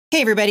Hey,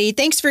 everybody.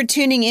 Thanks for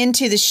tuning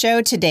into the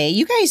show today.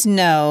 You guys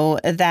know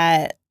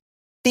that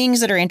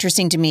things that are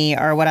interesting to me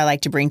are what I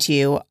like to bring to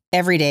you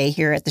every day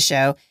here at the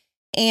show.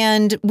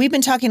 And we've been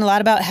talking a lot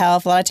about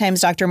health. A lot of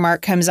times Dr.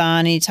 Mark comes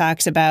on and he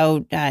talks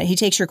about, he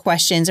takes your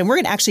questions, and we're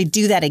going to actually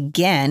do that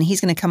again.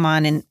 He's going to come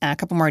on in a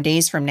couple more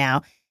days from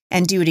now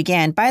and do it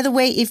again. By the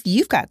way, if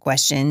you've got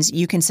questions,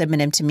 you can submit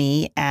them to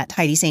me at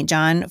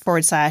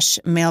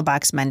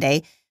HeidiSt.John/mailbox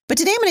Monday. But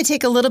today I'm going to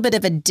take a little bit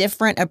of a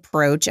different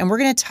approach, and we're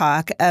going to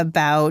talk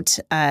about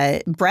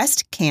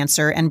breast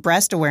cancer and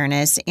breast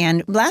awareness.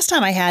 And last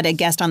time I had a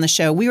guest on the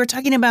show, we were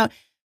talking about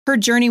her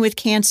journey with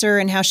cancer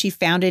and how she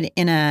found it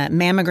in a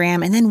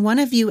mammogram. And then one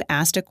of you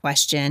asked a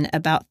question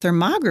about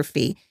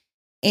thermography.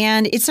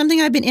 And it's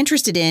something I've been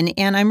interested in.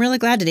 And I'm really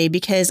glad today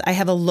because I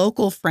have a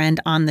local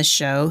friend on the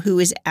show who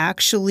is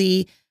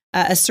actually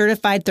a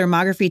certified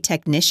thermography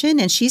technician.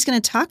 And she's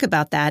going to talk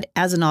about that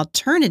as an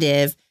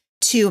alternative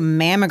to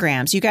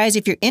mammograms. You guys,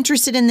 if you're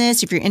interested in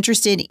this, if you're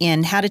interested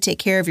in how to take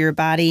care of your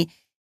body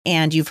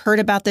and you've heard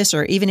about this,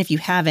 or even if you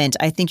haven't,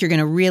 I think you're going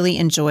to really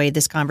enjoy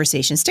this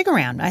conversation. Stick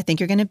around. I think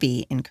you're going to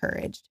be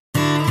encouraged.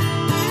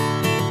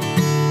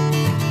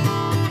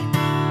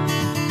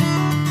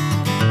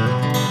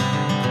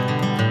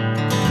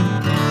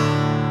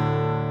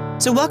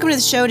 So welcome to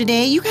the show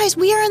today. You guys,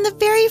 we are in the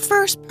very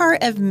first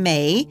part of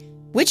May,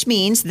 which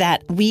means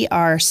that we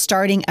are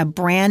starting a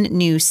brand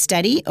new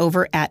study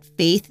over at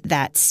Faith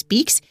That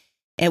Speaks.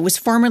 It was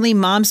formerly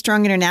Mom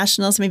Strong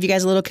International. Some of you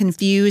guys are a little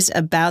confused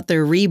about the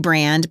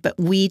rebrand, but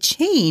we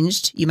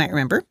changed, you might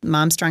remember,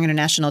 Mom Strong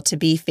International to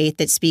be Faith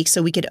That Speaks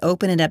so we could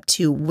open it up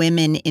to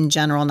women in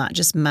general, not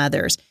just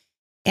mothers.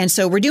 And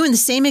so we're doing the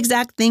same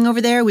exact thing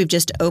over there. We've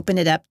just opened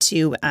it up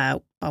to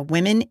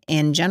women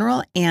in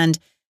general. And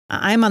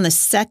I'm on the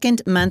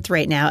second month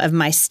right now of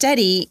my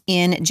study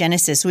in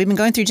Genesis. So we've been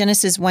going through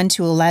Genesis 1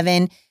 to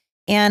 11,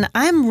 and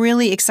I'm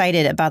really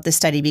excited about this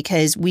study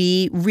because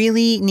we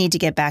really need to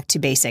get back to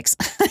basics.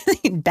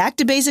 Back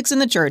to basics in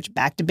the church,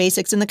 back to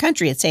basics in the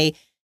country. It's in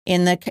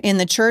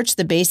the church,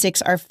 the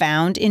basics are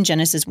found in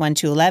Genesis 1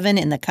 to 11.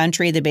 In the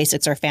country, the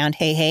basics are found,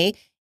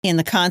 in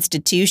the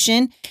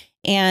Constitution.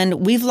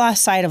 And we've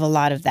lost sight of a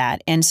lot of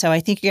that. And so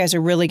I think you guys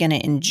are really going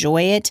to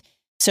enjoy it.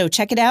 So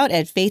check it out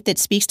at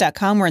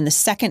faiththatspeaks.com. We're in the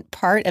second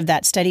part of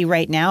that study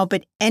right now,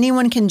 but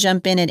anyone can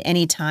jump in at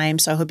any time.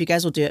 So I hope you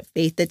guys will do it,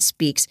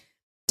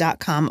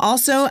 faiththatspeaks.com.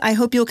 Also, I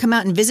hope you'll come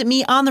out and visit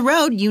me on the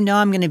road. You know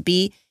I'm going to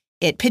be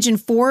at Pigeon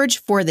Forge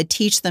for the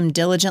Teach Them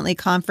Diligently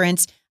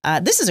conference.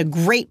 This is a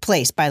great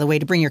place, by the way,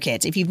 to bring your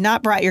kids. If you've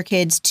not brought your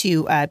kids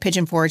to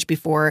Pigeon Forge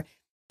before,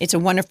 it's a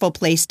wonderful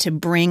place to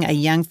bring a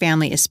young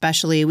family,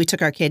 especially. We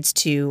took our kids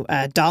to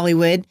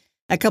Dollywood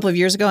a couple of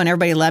years ago, and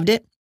everybody loved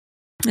it.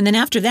 And then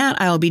after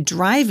that, I will be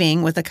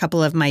driving with a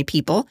couple of my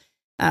people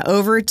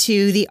over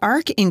to the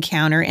ARC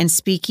Encounter and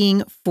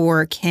speaking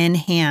for Ken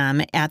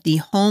Ham at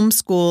the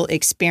Homeschool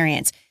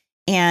Experience.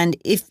 And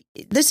if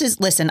this is,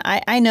 listen,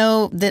 I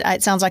know that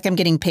it sounds like I'm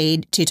getting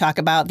paid to talk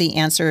about the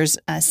Answers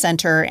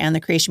Center and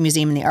the Creation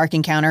Museum and the ARC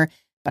Encounter,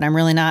 but I'm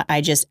really not. I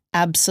just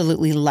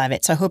absolutely love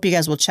it. So I hope you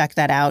guys will check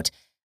that out.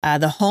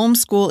 The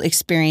Homeschool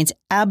Experience,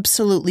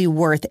 absolutely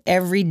worth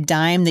every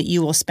dime that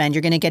you will spend.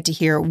 You're going to get to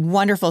hear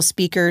wonderful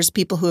speakers,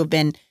 people who have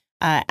been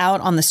out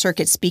on the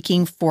circuit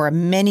speaking for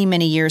many,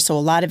 many years, so a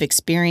lot of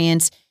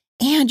experience,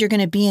 and you're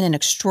going to be in an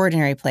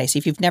extraordinary place.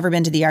 If you've never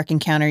been to the ARC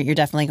Encounter, you're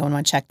definitely going to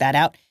want to check that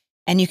out.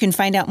 And you can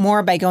find out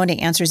more by going to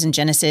Answers in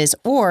Genesis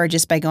or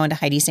just by going to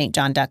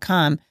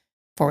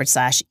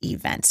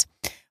HeidiSt.John.com/events.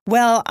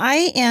 Well,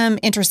 I am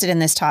interested in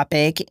this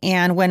topic,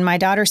 and when my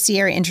daughter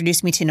Sierra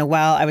introduced me to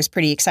Noelle, I was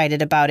pretty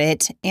excited about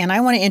it, and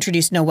I want to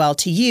introduce Noelle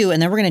to you, and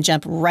then we're going to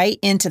jump right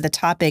into the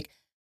topic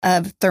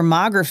of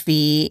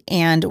thermography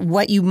and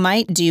what you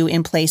might do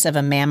in place of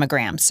a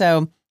mammogram.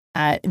 So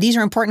these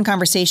are important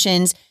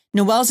conversations.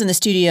 Noelle's in the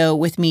studio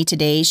with me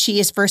today. She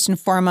is first and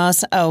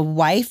foremost a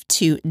wife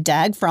to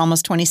Doug for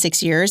almost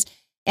 26 years.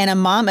 And a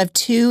mom of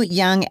 2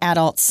 young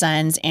adult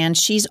sons, and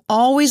she's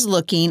always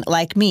looking,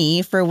 like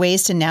me, for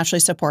ways to naturally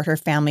support her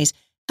family's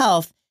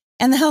health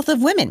and the health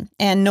of women.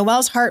 And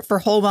Noelle's heart for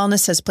whole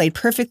wellness has played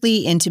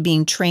perfectly into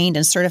being trained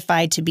and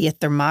certified to be a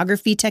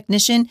thermography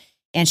technician,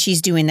 and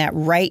she's doing that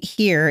right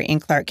here in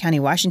Clark County,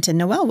 Washington.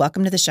 Noelle,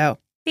 welcome to the show.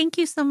 Thank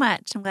you so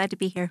much. I'm glad to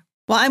be here.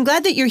 Well, I'm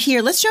glad that you're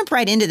here. Let's jump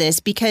right into this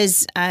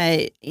because,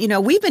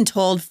 we've been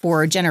told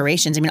for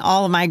generations,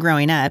 all of my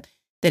growing up,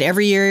 that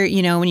every year,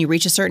 when you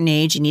reach a certain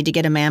age, you need to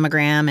get a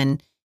mammogram.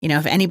 And,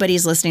 if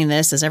anybody's listening to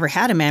this has ever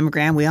had a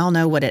mammogram, we all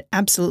know what an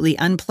absolutely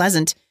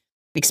unpleasant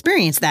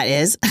experience that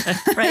is.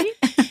 Right.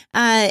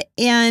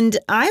 And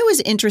I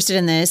was interested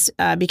in this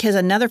because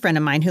another friend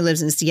of mine who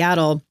lives in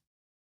Seattle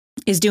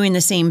is doing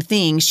the same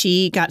thing.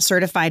 She got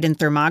certified in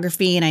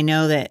thermography. And I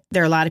know that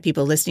there are a lot of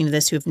people listening to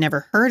this who have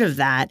never heard of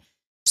that.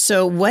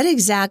 So what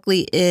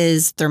exactly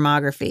is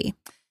thermography?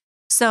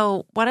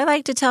 So what I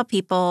like to tell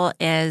people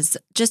is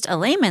just a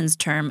layman's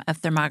term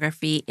of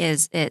thermography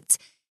is it's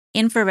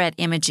infrared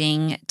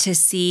imaging to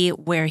see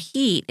where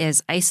heat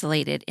is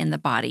isolated in the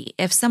body.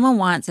 If someone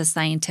wants a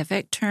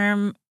scientific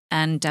term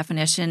and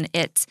definition,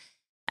 it's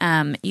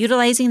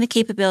utilizing the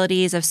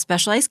capabilities of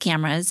specialized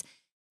cameras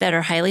that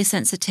are highly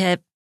sensitive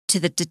to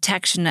the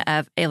detection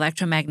of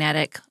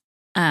electromagnetic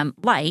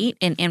light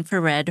and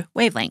infrared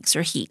wavelengths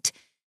or heat.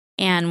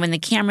 And when the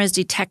camera's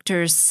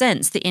detectors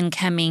sense the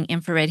incoming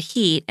infrared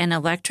heat, an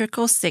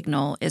electrical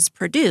signal is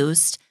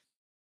produced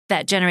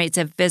that generates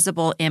a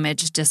visible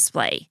image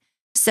display.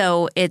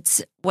 So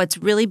what's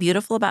really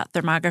beautiful about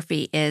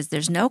thermography is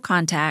there's no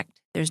contact,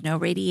 there's no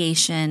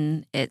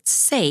radiation, it's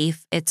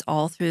safe, it's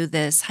all through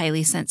this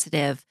highly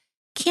sensitive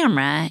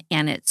camera,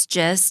 and it's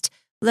just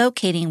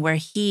locating where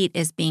heat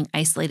is being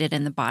isolated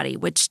in the body,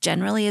 which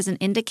generally is an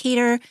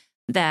indicator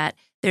that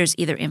there's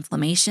either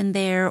inflammation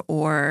there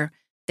or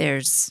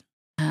there's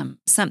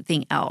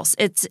something else.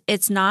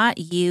 It's not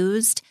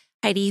used,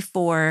 Heidi,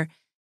 for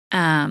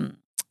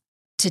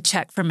to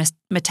check for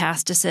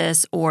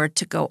metastasis or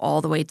to go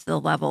all the way to the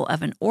level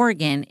of an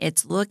organ.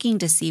 It's looking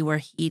to see where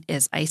heat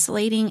is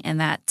isolating, and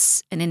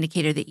that's an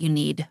indicator that you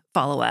need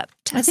follow-up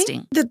testing. I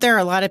think that there are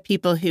a lot of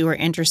people who are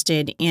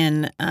interested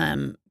in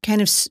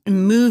kind of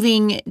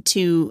moving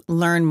to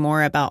learn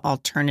more about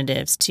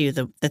alternatives to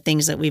the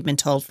things that we've been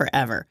told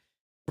forever,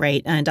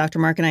 right? Dr.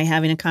 Mark and I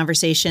having a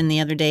conversation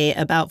the other day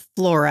about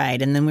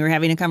fluoride, and then we were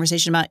having a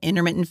conversation about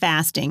intermittent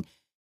fasting.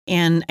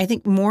 And I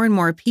think more and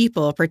more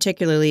people,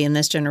 particularly in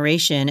this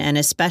generation, and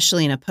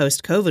especially in a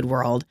post-COVID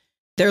world,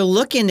 they're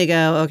looking to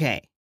go,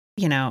 okay,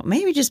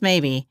 maybe just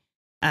maybe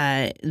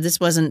this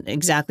wasn't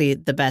exactly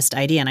the best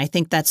idea. And I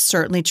think that's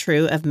certainly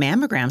true of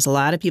mammograms. A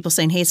lot of people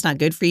saying, hey, it's not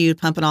good for you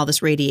pumping all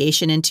this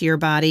radiation into your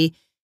body.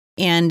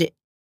 And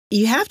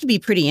you have to be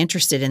pretty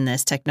interested in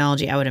this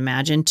technology, I would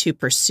imagine, to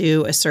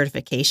pursue a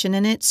certification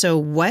in it. So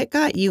what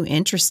got you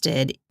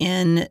interested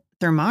in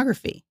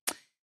thermography?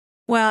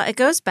 Well, it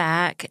goes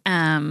back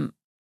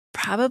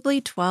probably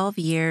 12,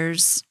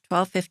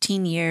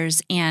 15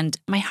 years. And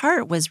my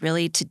heart was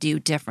really to do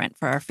different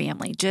for our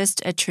family,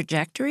 just a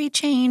trajectory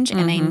change.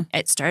 Mm-hmm. And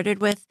it started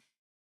with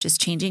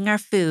just changing our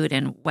food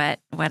and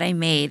what I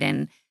made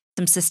and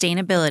some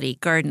sustainability,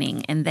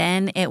 gardening. And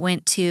then it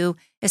went to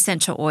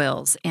essential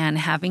oils and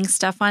having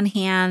stuff on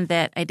hand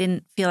that I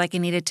didn't feel like I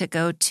needed to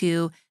go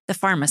to the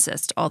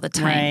pharmacist all the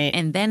time. Right.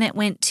 And then it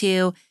went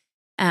to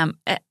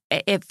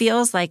it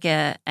feels like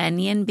a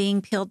onion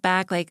being peeled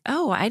back, like,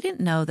 oh, I didn't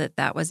know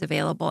that was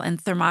available.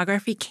 And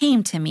thermography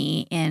came to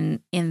me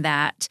in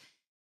that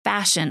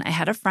fashion. I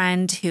had a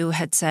friend who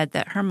had said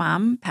that her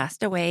mom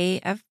passed away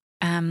of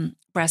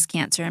breast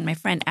cancer. And my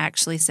friend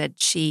actually said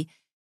she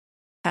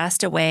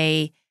passed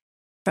away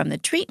from the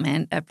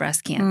treatment of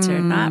breast cancer,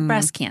 not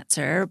breast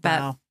cancer, but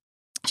wow.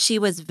 She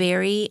was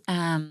very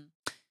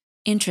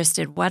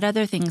interested. What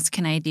other things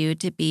can I do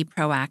to be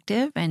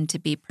proactive and to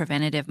be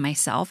preventative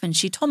myself? And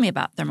she told me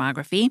about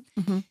thermography.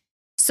 Mm-hmm.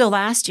 So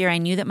last year, I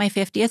knew that my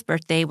 50th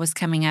birthday was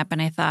coming up,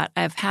 and I thought,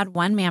 I've had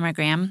one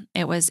mammogram.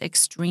 It was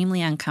extremely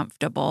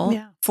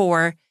uncomfortable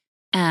for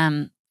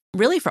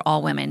really for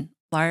all women,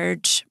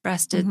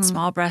 large-breasted,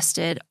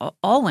 small-breasted,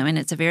 all women.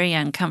 It's a very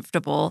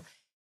uncomfortable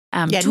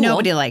tool.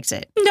 Nobody likes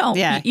it. No,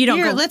 you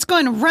don't. Let's go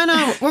and run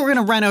over. We're going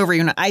to run over.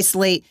 You're going to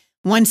isolate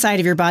one side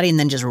of your body and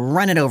then just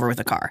run it over with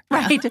a car.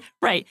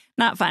 Right.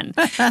 Not fun.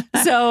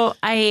 So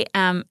I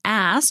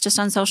asked just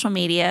on social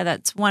media.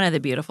 That's one of the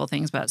beautiful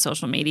things about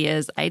social media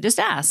is I just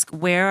ask,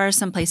 where are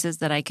some places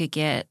that I could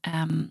get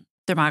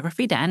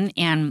thermography done?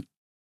 And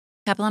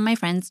a couple of my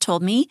friends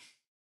told me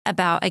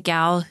about a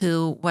gal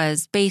who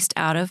was based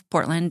out of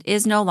Portland,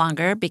 is no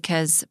longer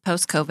because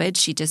post-COVID,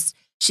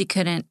 she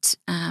couldn't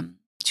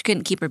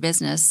keep her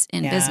business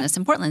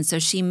in Portland. So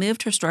she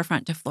moved her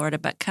storefront to Florida,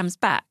 but comes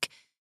back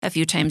a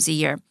few times a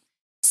year.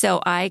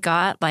 So I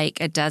got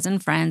like a dozen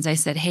friends. I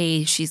said,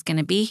 hey, she's going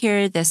to be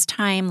here this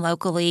time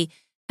locally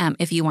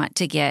if you want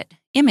to get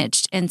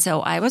imaged. And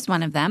so I was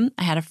one of them.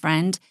 I had a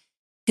friend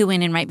who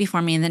went in right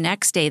before me. And the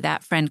next day,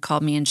 that friend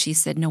called me and she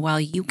said,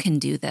 Noelle, you can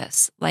do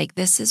this. Like,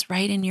 this is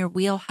right in your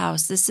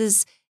wheelhouse. This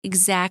is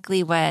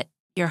exactly what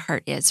your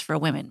heart is for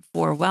women,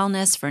 for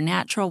wellness, for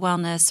natural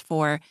wellness,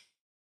 and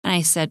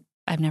I said,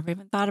 I've never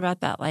even thought about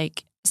that.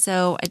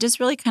 So I just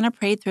really kind of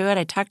prayed through it.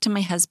 I talked to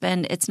my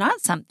husband. It's not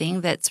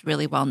something that's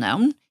really well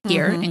known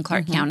here in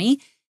Clark County.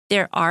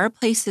 There are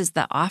places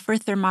that offer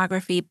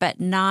thermography, but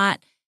not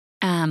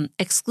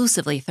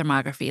exclusively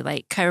thermography,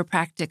 like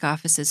chiropractic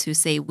offices who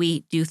say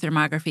we do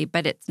thermography,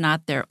 but it's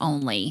not their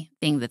only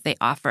thing that they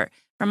offer.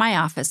 For my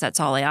office, that's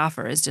all I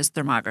offer is just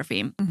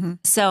thermography.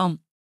 So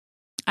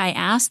I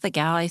asked the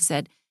gal, I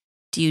said,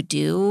 do you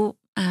do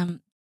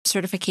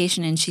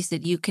certification? And she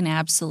said, you can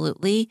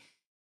absolutely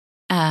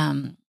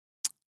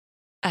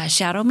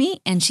shadow me.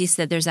 And she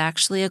said, there's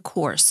actually a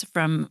course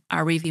from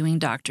our reviewing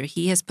doctor.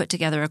 He has put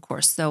together a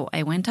course. So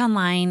I went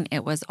online.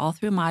 It was all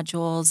through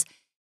modules.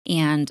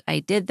 And I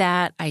did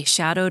that. I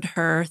shadowed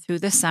her through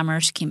the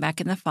summer. She came back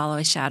in the fall.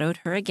 I shadowed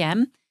her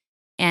again.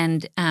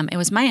 And it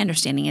was my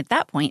understanding at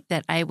that point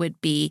that I would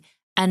be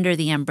under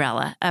the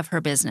umbrella of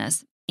her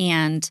business.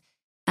 And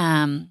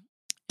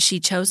she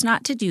chose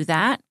not to do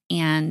that.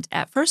 And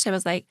at first I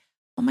was like,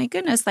 oh my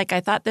goodness, I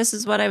thought this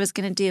is what I was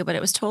going to do, but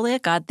it was totally a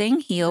God thing.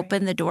 He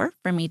opened the door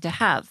for me to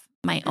have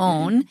my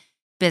own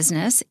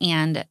business,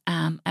 and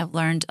I've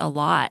learned a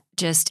lot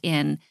just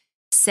in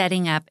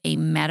setting up a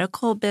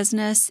medical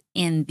business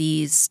in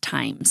these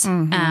times.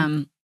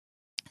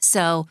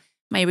 So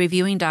my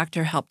reviewing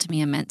doctor helped me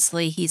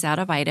immensely. He's out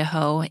of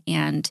Idaho,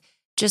 and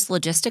just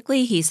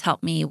logistically, he's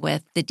helped me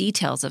with the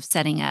details of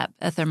setting up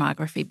a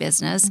thermography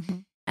business,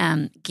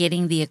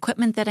 getting the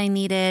equipment that I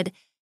needed.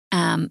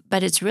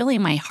 But it's really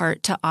my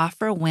heart to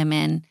offer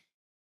women,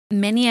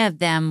 many of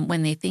them,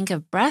 when they think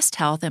of breast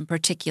health in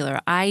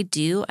particular, I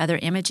do other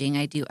imaging.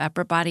 I do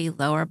upper body,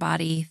 lower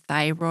body,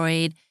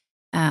 thyroid,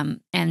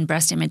 and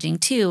breast imaging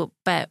too.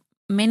 But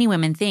many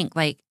women think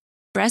like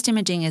breast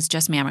imaging is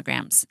just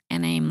mammograms.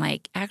 And I'm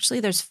like, actually,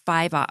 there's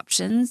 5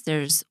 options.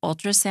 There's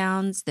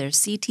ultrasounds,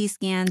 there's CT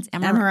scans,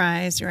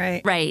 MRIs,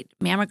 right? Right,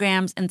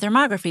 mammograms and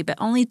thermography,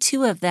 but only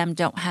 2 of them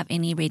don't have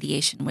any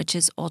radiation, which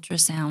is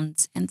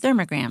ultrasounds and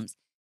thermograms.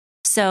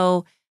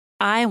 So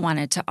I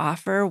wanted to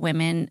offer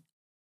women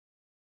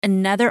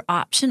another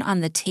option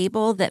on the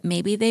table that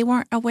maybe they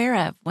weren't aware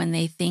of when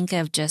they think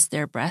of just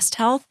their breast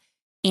health.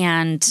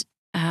 And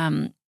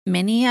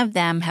many of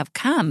them have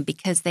come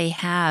because they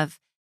have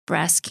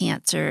breast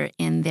cancer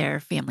in their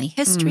family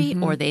history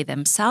or they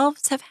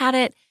themselves have had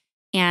it.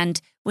 And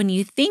when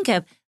you think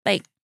of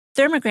like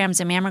thermograms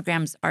and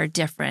mammograms are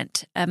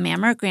different. A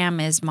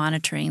mammogram is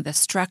monitoring the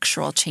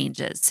structural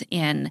changes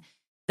in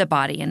the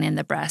body and in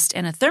the breast.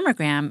 And a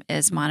thermogram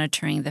is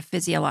monitoring the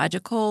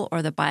physiological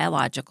or the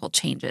biological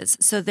changes.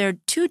 So they're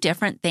 2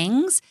 different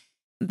things,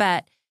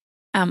 but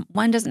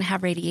one doesn't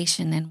have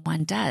radiation and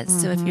one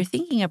does. So if you're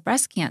thinking of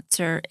breast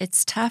cancer,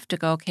 it's tough to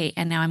go, okay,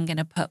 and now I'm going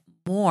to put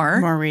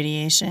more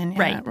radiation.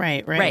 Yeah,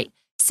 right.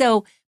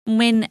 So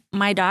when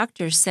my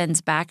doctor sends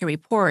back a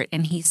report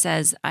and he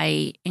says,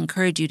 I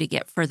encourage you to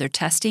get further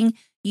testing,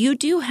 you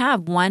do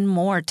have one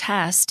more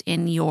test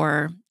in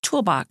your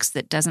toolbox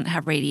that doesn't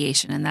have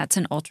radiation, and that's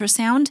an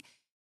ultrasound.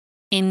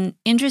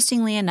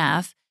 Interestingly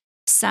enough,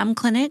 some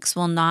clinics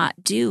will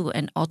not do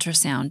an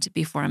ultrasound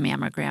before a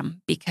mammogram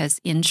because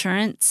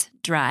insurance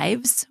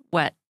drives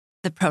what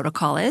the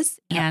protocol is,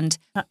 and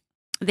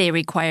they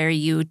require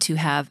you to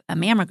have a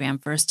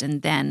mammogram first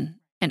and then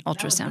an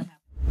ultrasound.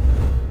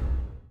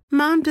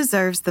 Mom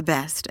deserves the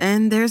best,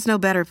 and there's no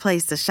better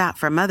place to shop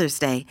for Mother's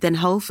Day than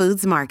Whole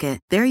Foods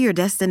Market. They're your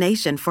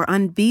destination for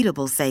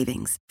unbeatable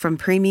savings, from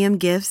premium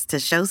gifts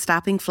to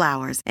show-stopping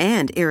flowers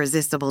and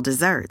irresistible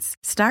desserts.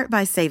 Start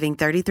by saving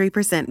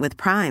 33% with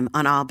Prime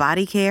on all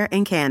body care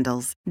and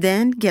candles.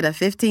 Then get a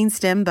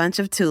 15-stem bunch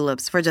of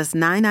tulips for just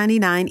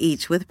 $9.99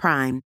 each with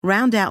Prime.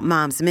 Round out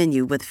Mom's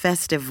menu with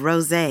festive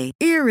rosé,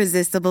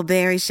 irresistible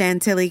berry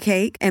chantilly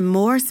cake, and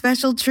more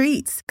special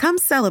treats. Come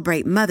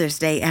celebrate Mother's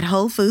Day at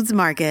Whole Foods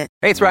Market.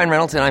 Hey, it's Ryan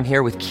Reynolds, and I'm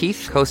here with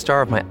Keith,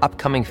 co-star of my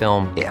upcoming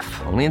film, If,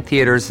 only in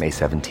theaters May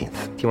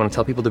 17th. Do you want to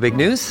tell people the big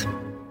news?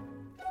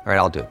 All right,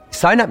 I'll do it.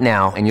 Sign up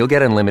now and you'll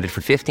get unlimited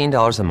for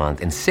 $15 a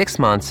month and 6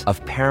 months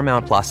of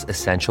Paramount Plus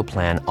Essential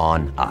Plan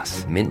on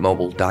us.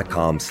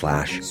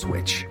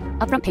 MintMobile.com/switch.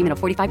 Upfront payment of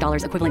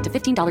 $45 equivalent to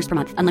 $15 per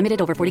month.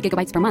 Unlimited over 40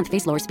 gigabytes per month.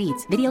 Face lower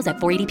speeds. Videos at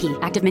 480p.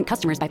 Active Mint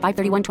customers by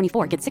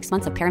 531.24 get 6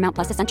 months of Paramount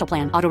Plus Essential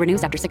Plan. Auto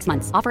renews after 6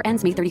 months. Offer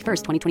ends May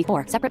 31st,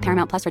 2024. Separate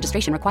Paramount Plus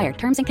registration required.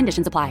 Terms and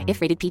conditions apply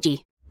if rated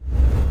PG.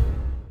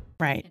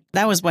 Right.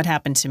 That was what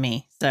happened to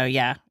me. So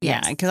yeah.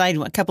 Because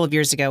a couple of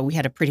years ago, we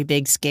had a pretty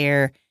big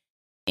scare.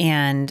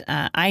 And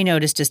I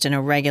noticed just in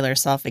a regular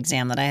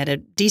self-exam that I had a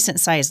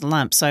decent-sized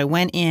lump. So I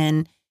went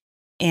in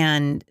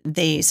and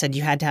they said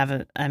you had to have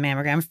a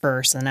mammogram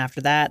first. And after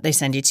that, they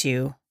send you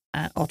to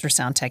an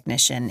ultrasound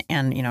technician.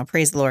 And,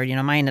 praise the Lord,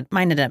 mine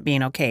ended up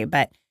being okay.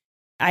 But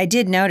I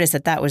did notice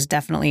that was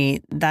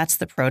that's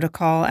the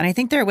protocol. And I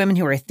think there are women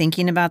who are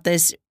thinking about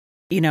this,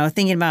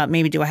 thinking about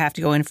maybe do I have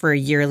to go in for a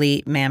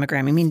yearly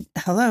mammogram? I mean,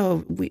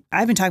 hello,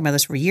 I've been talking about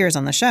this for years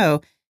on the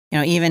show.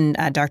 Even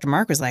Dr.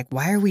 Mark was like,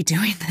 why are we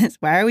doing this?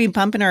 Why are we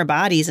pumping our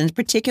bodies? And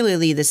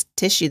particularly this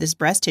tissue, this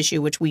breast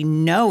tissue, which we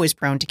know is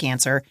prone to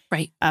cancer,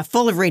 right?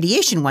 Full of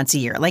radiation once a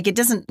year. Like it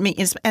doesn't mean,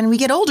 and we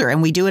get older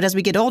and we do it as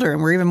we get older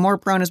and we're even more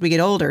prone as we get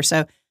older.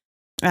 So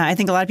I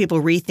think a lot of people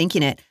are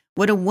rethinking it.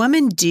 Would a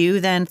woman do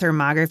then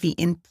thermography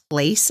in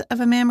place of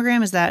a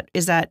mammogram?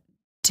 Is that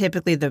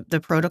typically the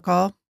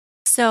protocol?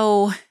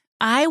 So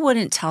I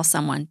wouldn't tell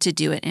someone to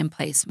do it in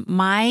place.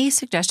 My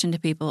suggestion to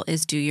people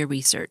is do your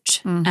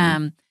research.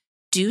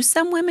 Do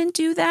some women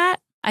do that?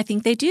 I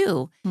think they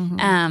do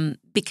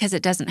because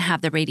it doesn't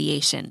have the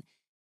radiation.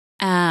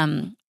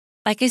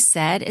 Like I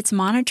said, it's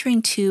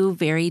monitoring 2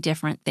 very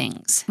different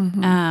things.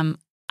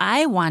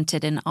 I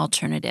wanted an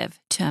alternative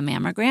to a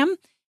mammogram.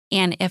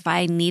 And if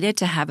I needed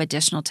to have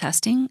additional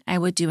testing, I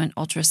would do an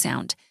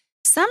ultrasound.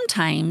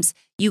 Sometimes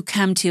you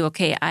come to,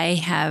 okay, I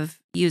have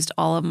used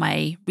all of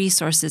my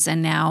resources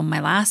and now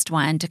my last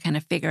one to kind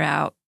of figure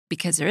out,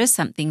 because there is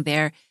something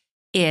there,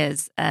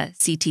 is a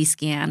CT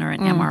scan or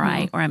an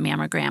MRI or a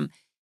mammogram.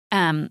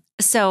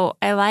 So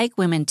I like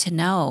women to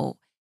know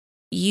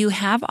you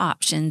have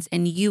options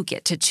and you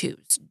get to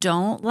choose.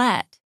 Don't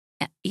let,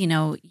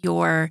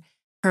 your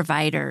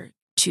provider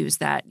choose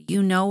that.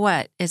 You know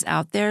what is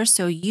out there,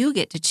 so you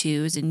get to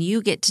choose and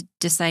you get to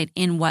decide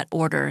in what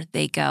order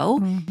they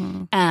go.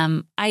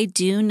 I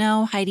do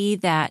know, Heidi,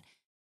 that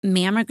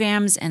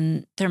mammograms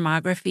and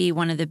thermography,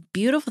 one of the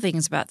beautiful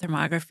things about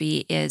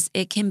thermography is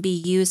it can be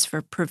used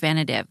for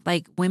preventative.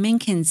 Like women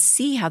can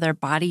see how their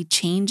body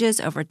changes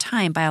over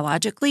time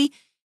biologically,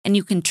 and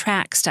you can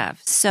track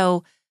stuff.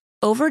 So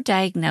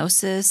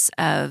overdiagnosis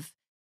of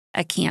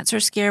a cancer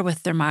scare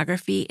with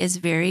thermography is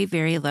very,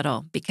 very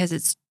little because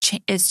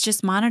it's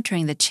just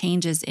monitoring the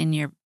changes in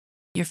your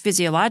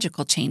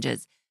physiological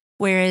changes.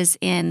 Whereas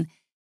in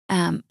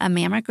a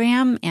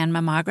mammogram and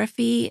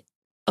mammography,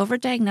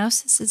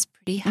 overdiagnosis is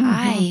pretty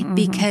high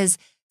because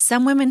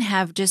some women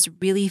have just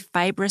really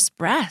fibrous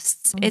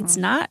breasts. It's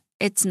not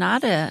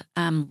a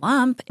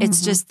lump.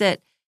 It's just that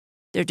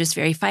they're just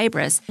very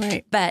fibrous.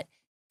 Right. But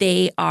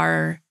they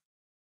are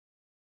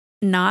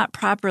not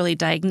properly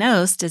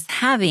diagnosed as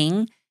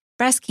having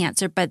breast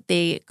cancer, but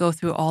they go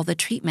through all the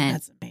treatment.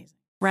 That's amazing.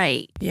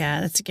 Right.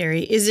 Yeah, that's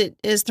scary. Is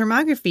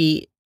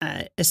thermography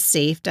a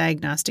safe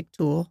diagnostic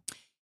tool?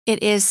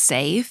 It is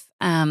safe.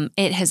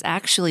 It has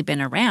actually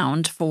been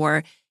around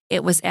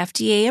it was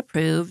FDA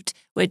approved,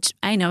 which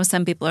I know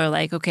some people are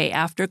like, okay,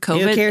 after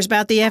COVID. Who cares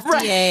about the FDA?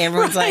 Right,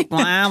 Everyone's like,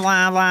 blah,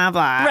 blah, blah,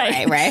 blah.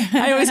 Right. Right.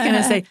 I was going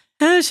to say,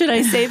 should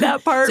I say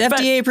that part? It's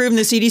FDA approved and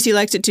the CDC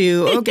likes it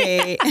too.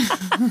 Okay.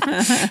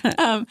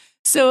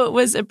 So it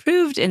was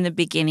approved in the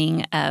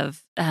beginning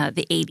of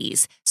the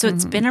 80s. So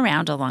it's been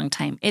around a long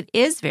time. It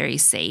is very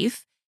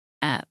safe.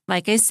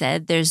 Like I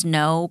said, there's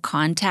no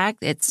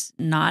contact. It's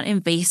not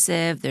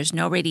invasive. There's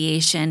no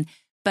radiation,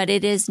 but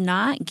it is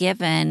not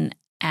given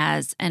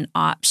as an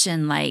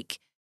option like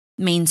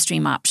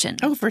mainstream option.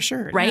 Oh, for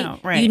sure. Right?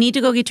 No, right. You need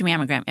to go get your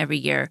mammogram every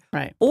year.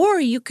 Right. Or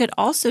you could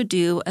also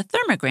do a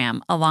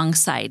thermogram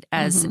alongside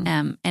as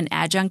an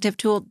adjunctive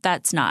tool.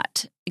 That's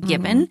not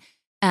given.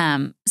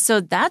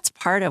 So that's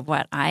part of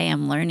what I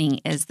am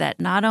learning is that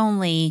not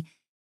only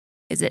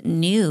is it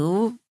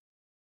new,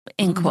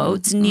 in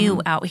quotes,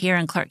 new out here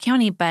in Clark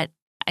County, but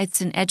it's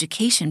an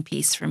education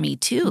piece for me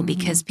too,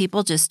 because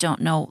people just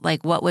don't know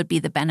like what would be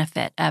the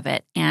benefit of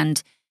it.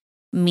 And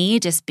me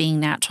just being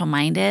natural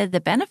minded,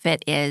 the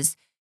benefit is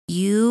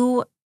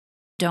you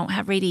don't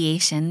have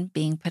radiation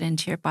being put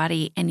into your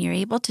body and you're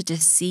able to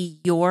just see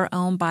your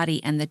own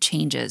body and the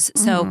changes.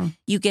 So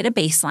you get a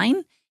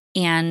baseline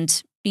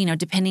and,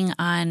 depending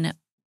on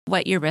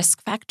what your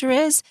risk factor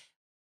is,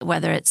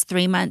 whether it's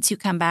 3 months, you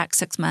come back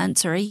 6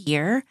 months or a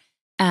year.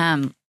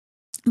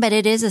 But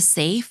it is a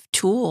safe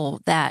tool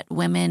that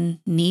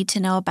women need to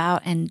know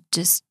about and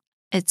just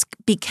it's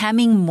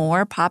becoming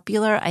more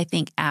popular, I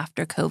think,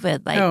 after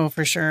COVID. Oh,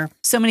 for sure.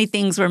 So many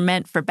things were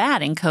meant for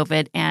bad in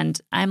COVID. And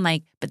I'm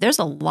like, but there's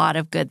a lot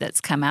of good that's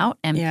come out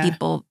and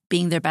people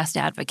being their best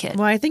advocate.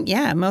 Well, I think,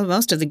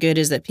 most of the good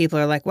is that people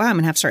are like, wow, I'm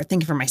going to have to start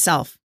thinking for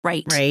myself.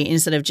 Right. Right.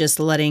 Instead of just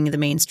letting the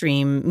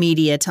mainstream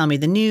media tell me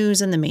the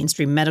news and the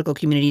mainstream medical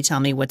community tell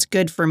me what's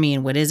good for me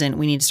and what isn't.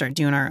 We need to start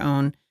doing our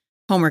own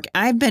homework.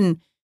 I've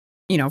been,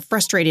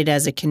 frustrated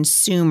as a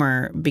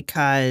consumer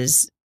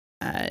because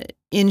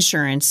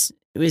insurance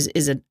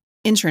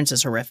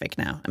is horrific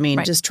now. I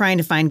mean, just trying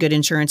to find good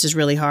insurance is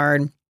really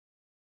hard.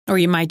 Or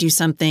you might do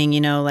something,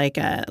 like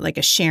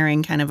a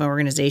sharing kind of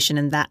organization,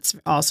 and that's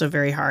also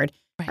very hard.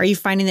 Right. Are you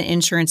finding that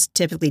insurance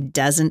typically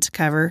doesn't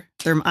cover?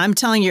 I'm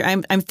telling you,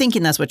 I'm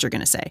thinking that's what you're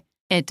going to say.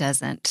 It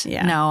doesn't.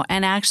 Yeah. No.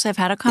 And actually, I've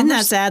had a conversation. Isn't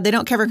that sad? They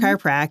don't cover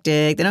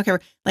chiropractic. They don't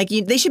cover,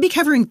 they should be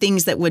covering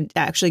things that would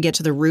actually get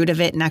to the root of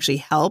it and actually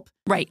help.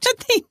 Right.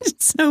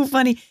 It's so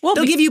funny. Well,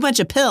 they'll give you a bunch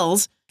of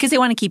pills. Because they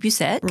want to keep you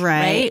sick.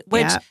 Right.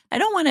 Which I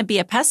don't want to be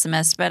a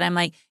pessimist, but I'm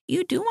like,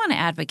 you do want to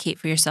advocate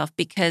for yourself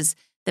because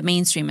the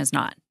mainstream is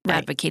not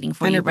advocating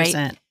for 100%. You,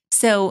 right?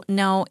 So,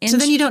 no. So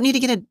then you don't need to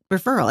get a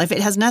referral. If it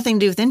has nothing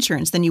to do with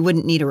insurance, then you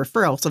wouldn't need a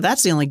referral. So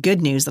that's the only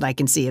good news that I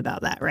can see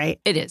about that, right?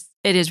 It is.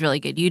 It is really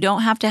good. You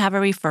don't have to have a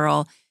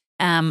referral.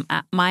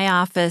 My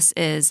office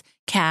is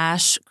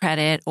cash,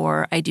 credit,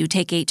 or I do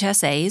take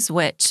HSAs,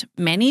 which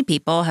many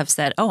people have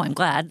said, oh, I'm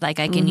glad. Like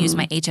I can use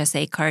my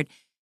HSA card.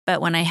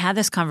 But when I had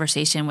this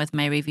conversation with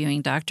my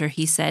reviewing doctor,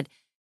 he said,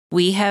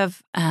 we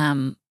have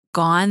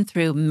gone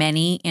through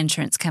many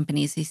insurance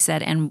companies, he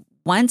said, and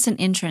once an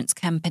insurance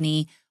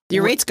company...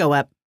 Your rates go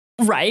up.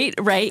 Right.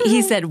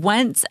 He said,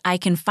 once I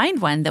can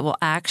find one that will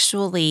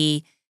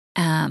actually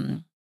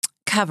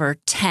cover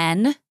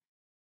 10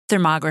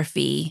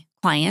 thermography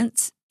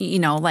clients,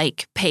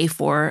 like pay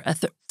for a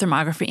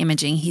thermography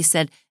imaging, he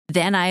said,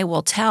 then I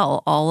will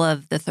tell all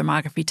of the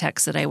thermography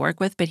techs that I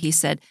work with. But he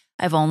said,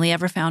 I've only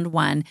ever found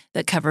one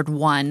that covered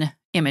one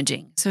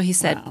imaging. So he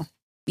said,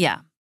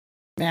 Yeah.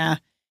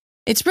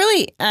 It's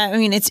really,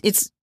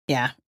 it's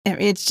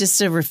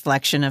just a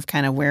reflection of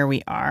kind of where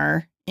we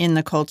are in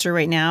the culture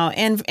right now.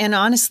 And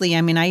honestly,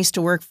 I mean, I used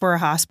to work for a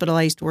hospital.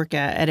 I used to work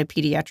at a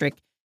pediatric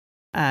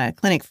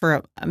clinic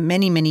for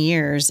many, many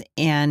years.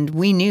 And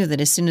we knew that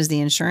as soon as the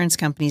insurance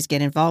companies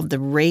get involved, the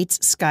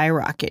rates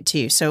skyrocket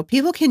too. So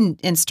people can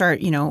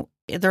start, there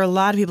are a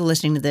lot of people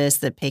listening to this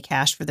that pay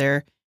cash for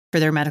their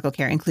medical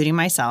care, including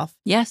myself.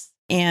 Yes.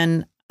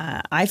 And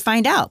I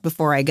find out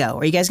before I go.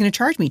 Are you guys going to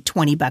charge me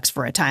 $20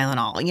 for a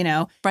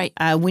Tylenol? Right.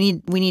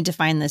 We need to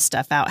find this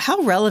stuff out.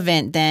 How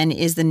relevant then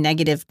is the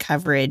negative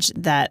coverage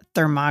that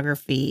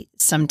thermography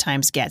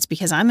sometimes gets?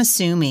 Because I'm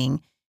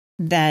assuming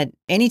that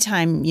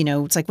anytime,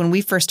 it's like when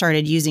we first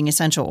started using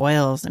essential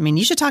oils. I mean,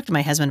 you should talk to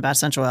my husband about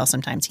essential oil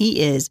sometimes.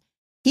 He is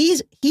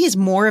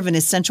more of an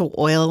essential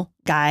oil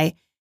guy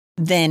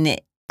than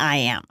I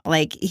am.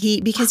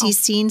 Because he's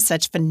seen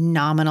such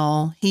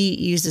phenomenal, he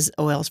uses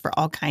oils for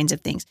all kinds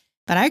of things.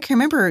 But I can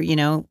remember,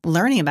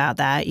 learning about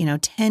that,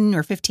 10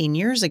 or 15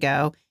 years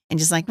ago and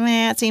just like,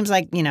 it seems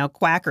like,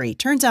 quackery.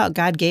 Turns out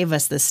God gave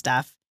us this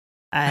stuff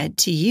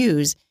to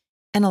use.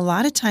 And a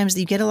lot of times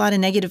you get a lot of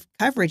negative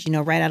coverage,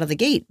 right out of the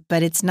gate,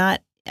 but it's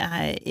not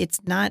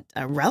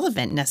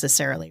relevant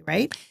necessarily,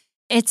 right?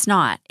 It's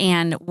not.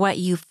 And what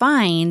you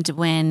find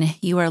when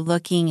you are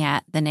looking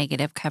at the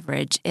negative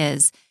coverage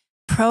is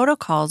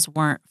protocols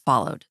weren't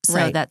followed. So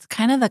Right. That's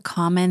kind of the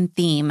common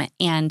theme.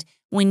 And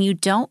when you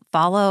don't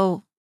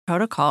follow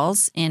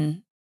protocols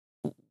in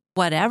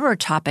whatever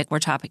topic we're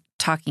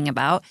talking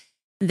about,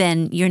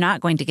 then you're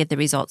not going to get the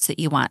results that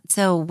you want.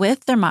 So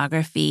with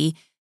thermography,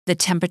 the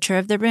temperature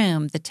of the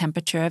room, the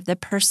temperature of the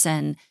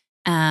person,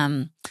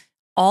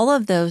 all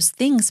of those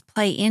things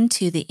play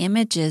into the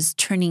images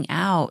turning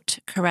out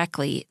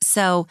correctly.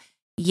 So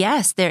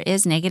yes, there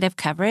is negative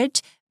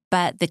coverage,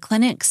 but the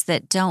clinics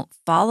that don't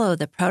follow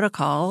the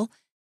protocol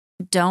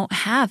don't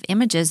have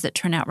images that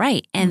turn out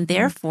right. And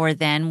therefore,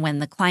 then when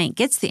the client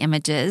gets the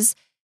images,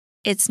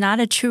 it's not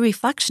a true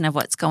reflection of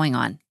what's going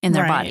on in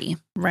their body.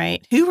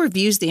 Right. Who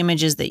reviews the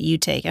images that you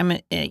take?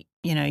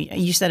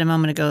 You said a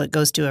moment ago it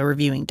goes to a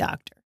reviewing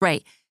doctor.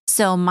 Right.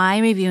 So my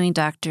reviewing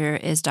doctor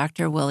is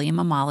Dr. William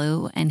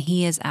Amalu, and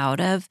he is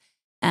out of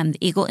the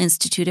Eagle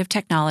Institute of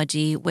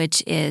Technology,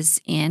 which is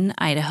in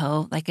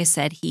Idaho. Like I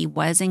said, he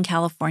was in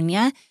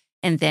California,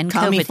 and then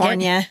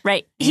COVID hit.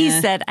 Right. Yeah. He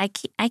said, I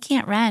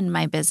can't run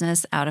my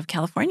business out of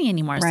California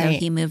anymore. Right. So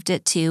he moved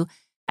it to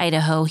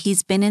Idaho.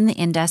 He's been in the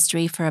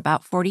industry for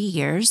about 40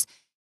 years,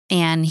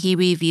 and he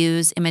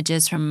reviews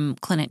images from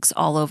clinics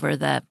all over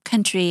the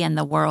country and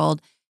the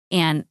world.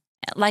 And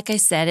like I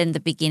said in the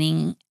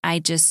beginning, I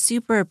just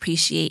super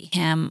appreciate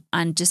him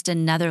on just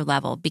another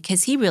level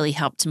because he really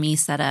helped me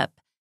set up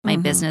my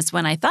business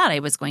when I thought I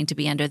was going to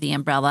be under the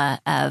umbrella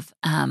of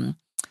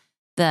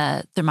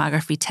the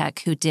thermography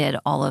tech who did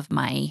all of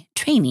my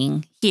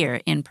training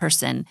here in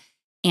person.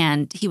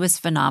 And he was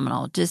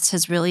phenomenal, just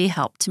has really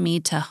helped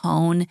me to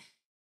hone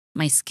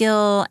my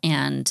skill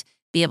and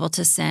be able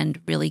to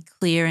send really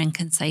clear and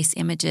concise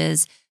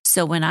images.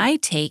 So when I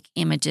take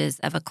images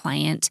of a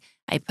client,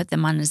 I put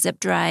them on a zip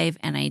drive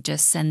and I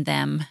just send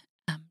them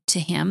to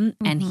him,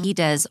 and he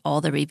does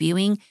all the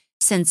reviewing,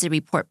 sends the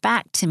report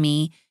back to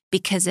me,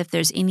 because if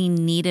there's any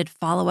needed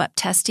follow-up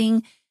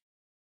testing,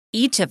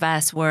 each of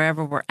us,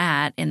 wherever we're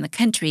at in the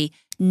country,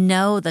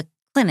 know the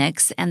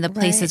clinics and the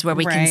places where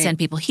we can send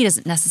people. He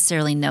doesn't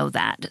necessarily know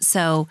that.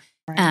 So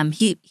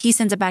he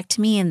sends it back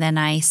to me, and then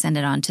I send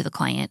it on to the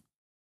client.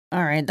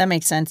 All right. That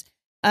makes sense.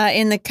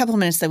 In the couple of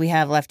minutes that we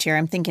have left here,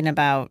 I'm thinking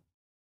about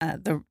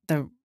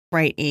the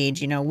right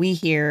age. We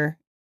hear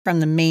from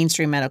the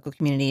mainstream medical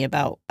community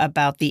about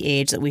the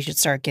age that we should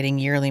start getting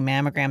yearly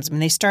mammograms. I mean,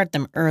 they start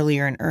them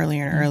earlier and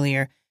earlier and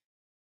earlier.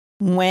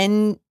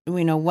 When,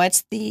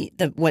 what's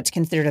what's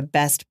considered a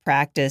best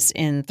practice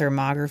in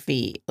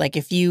thermography? Like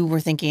if you were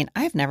thinking,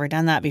 I've never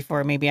done that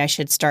before, maybe I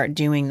should start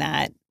doing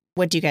that.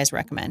 What do you guys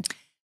recommend?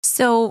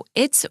 So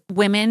it's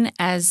women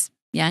as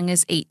young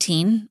as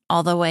 18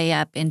 all the way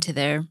up into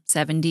their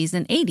 70s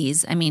and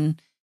 80s. I mean,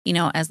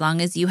 as long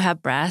as you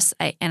have breasts,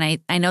 I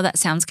know that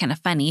sounds kind of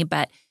funny,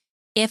 but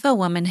if a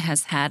woman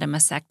has had a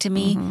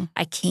mastectomy,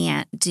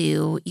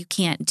 you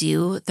can't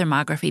do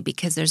thermography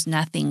because there's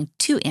nothing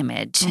to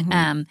image.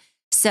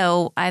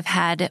 So I've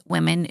had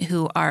women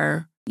who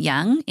are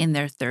young in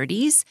their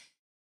 30s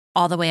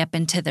all the way up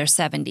into their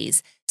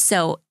 70s.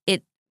 So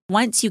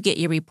once you get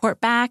your report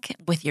back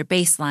with your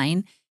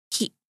baseline,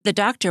 the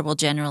doctor will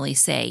generally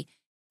say,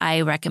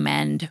 I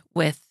recommend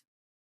with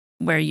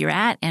where you're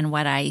at and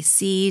what I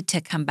see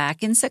to come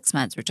back in 6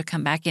 months or to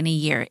come back in a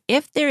year.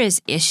 If there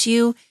is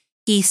issue,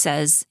 he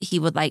says he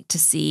would like to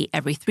see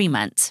every 3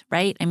 months,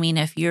 right? I mean,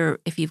 if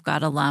you've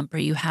got a lump or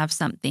you have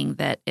something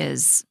that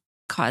is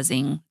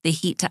causing the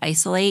heat to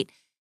isolate.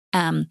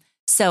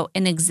 So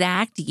an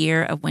exact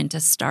year of when to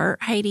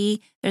start,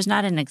 Heidi, there's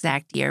not an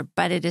exact year,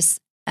 but it is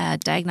a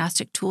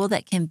diagnostic tool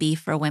that can be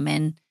for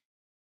women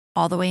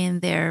all the way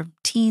in their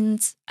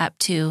teens up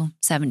to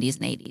 70s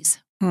and 80s.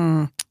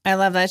 I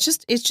love that.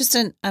 It's just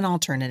an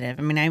alternative.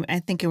 I mean, I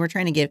think we're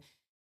trying to give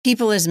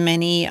people as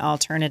many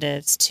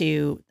alternatives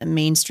to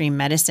mainstream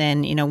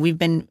medicine. We've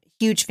been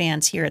huge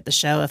fans here at the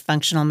show of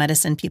functional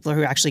medicine, people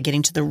who are actually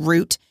getting to the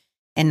root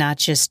and not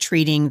just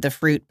treating the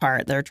fruit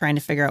part. They're trying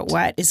to figure out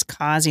what is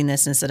causing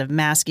this instead of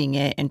masking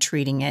it and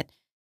treating it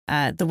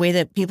the way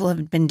that people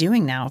have been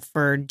doing now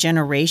for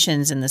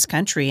generations in this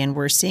country. And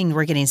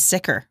we're getting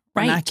sicker.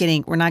 Right.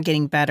 We're not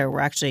getting better. We're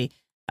actually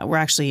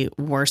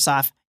worse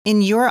off.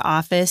 In your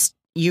office,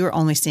 you're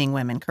only seeing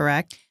women,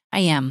 correct? I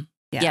am.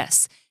 Yeah.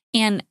 Yes.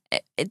 And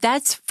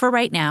that's for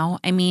right now.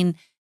 I mean,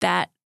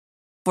 that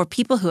for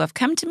people who have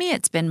come to me,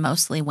 it's been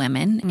mostly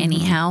women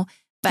anyhow.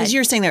 Because But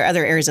you're saying there are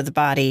other areas of the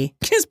body.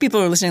 Because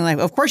people are listening like,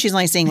 of course she's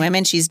only seeing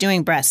women. She's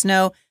doing breasts.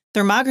 No,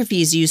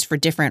 thermography is used for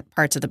different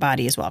parts of the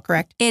body as well,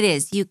 correct? it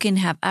is. You can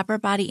have upper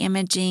body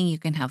imaging. You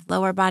can have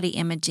lower body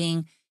imaging.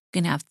 You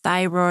can have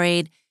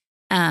thyroid.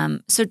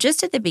 So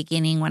just at the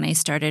beginning when I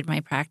started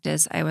my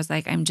practice, I was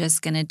like, I'm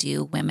just going to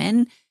do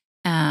women.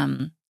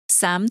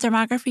 Some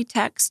thermography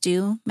techs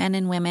do men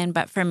and women,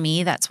 but for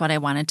me, that's what I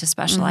wanted to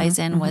specialize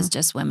in was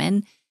just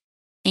women.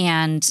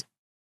 And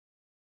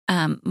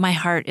my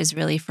heart is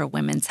really for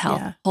women's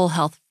health, whole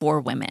health for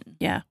women.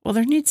 Yeah. Well,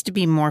 there needs to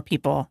be more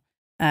people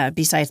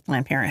besides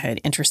Planned Parenthood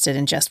interested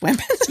in just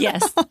women.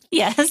 Yes.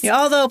 Yes. Yeah,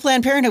 although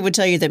Planned Parenthood would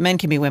tell you that men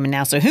can be women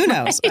now. So who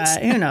knows?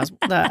 Right. Who knows?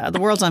 The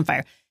world's on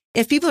fire.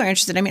 If people are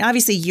interested, I mean,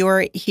 obviously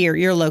you're here,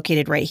 you're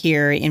located right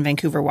here in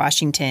Vancouver,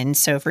 Washington.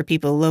 So for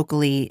people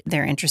locally,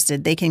 they're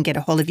interested, they can get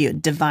a hold of you at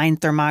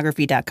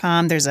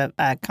divinethermography.com. There's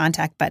a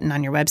contact button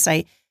on your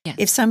website. Yes.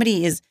 If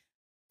somebody is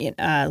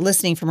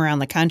listening from around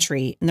the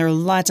country, and there are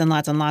lots and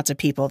lots and lots of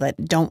people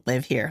that don't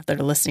live here that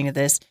are listening to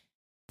this,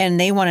 and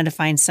they wanted to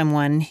find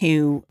someone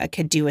who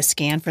could do a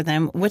scan for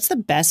them, what's the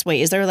best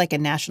way? Is there like a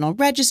national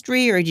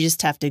registry, or do you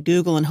just have to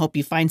Google and hope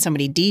you find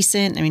somebody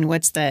decent? I mean,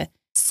 what's the...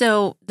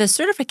 So the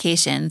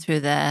certification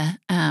through the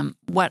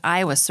what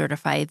I was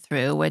certified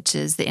through, which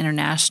is the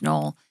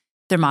International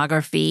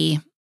Thermography,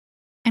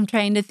 I'm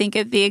trying to think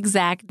of the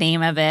exact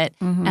name of it,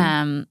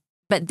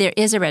 but there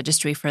is a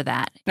registry for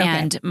that. Okay.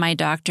 And my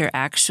doctor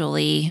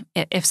actually,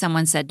 if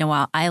someone said,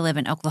 Noelle, I live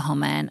in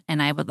Oklahoma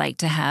and I would like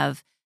to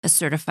have a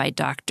certified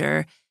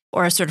doctor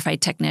or a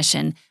certified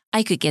technician,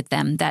 I could get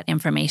them that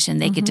information.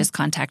 They could just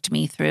contact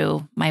me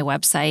through my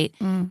website.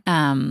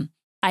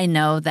 I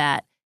know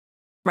that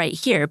right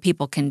here,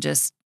 people can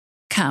just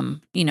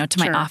come, to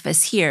my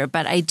office here.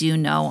 But I do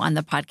know on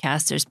the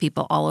podcast, there's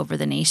people all over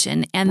the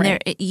nation. And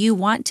you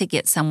want to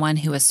get someone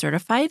who is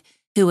certified,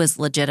 who is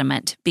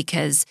legitimate.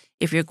 Because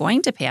if you're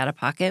going to pay out of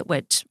pocket,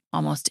 which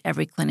almost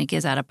every clinic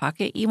is out of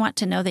pocket, you want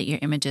to know that your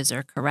images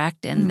are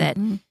correct and that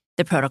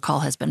the protocol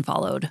has been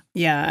followed.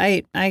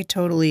 Yeah, I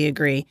totally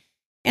agree.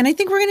 And I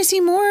think we're going to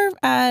see more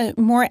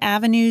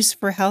avenues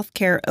for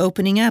healthcare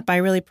opening up. I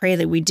really pray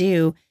that we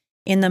do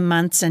in the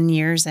months and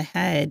years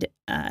ahead.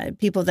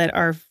 People that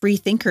are free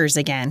thinkers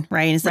again,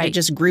 right? Instead of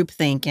just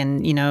groupthink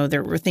and,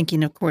 we're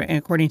thinking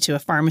according to a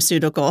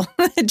pharmaceutical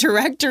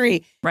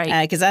directory,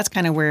 right? Because that's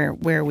kind of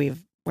where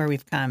we've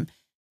come,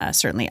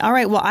 certainly. All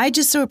right. Well, I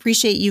just so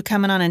appreciate you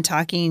coming on and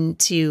talking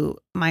to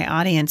my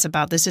audience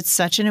about this. It's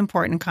such an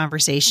important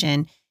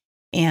conversation.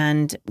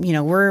 And,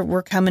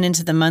 we're coming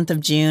into the month of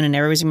June and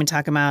everybody's going to be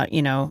talking about,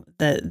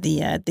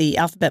 the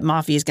alphabet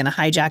mafia is going to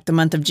hijack the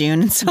month of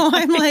June. And so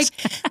I'm like,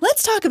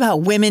 let's talk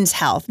about women's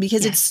health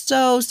because it's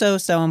so, so,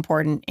 so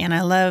important. And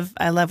I love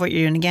what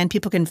you're doing. Again,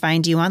 people can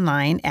find you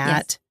online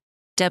at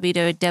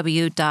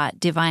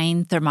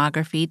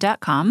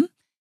www.divinethermography.com.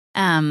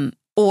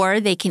 Or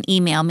they can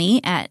email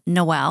me at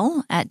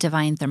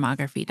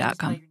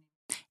noelle@divinethermography.com.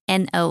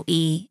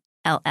 NOELLE.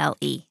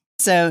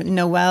 So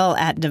Noelle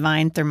at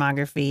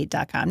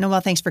divinethermography.com.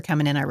 Noelle, thanks for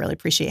coming in. I really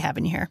appreciate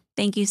having you here.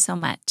 Thank you so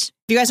much.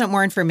 If you guys want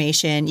more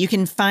information, you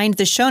can find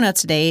the show notes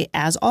today,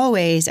 as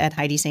always, at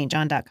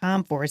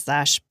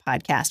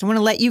HeidiSt.John.com/podcast. I want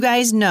to let you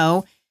guys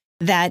know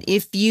that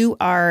if you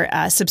are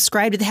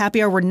subscribed to the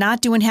happy hour, we're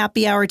not doing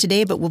happy hour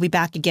today, but we'll be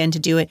back again to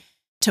do it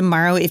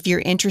tomorrow. If you're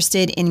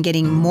interested in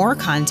getting more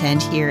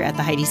content here at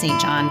the Heidi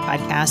St. John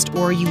podcast,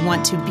 or you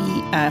want to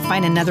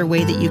find another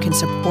way that you can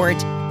support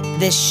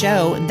this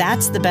show,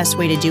 that's the best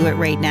way to do it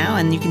right now.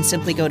 And you can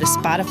simply go to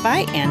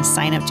Spotify and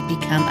sign up to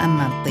become a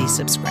monthly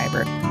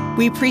subscriber.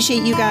 We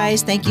appreciate you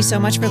guys. Thank you so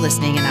much for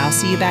listening. And I'll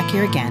see you back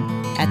here again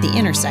at the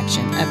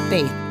intersection of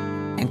faith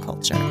and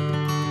culture.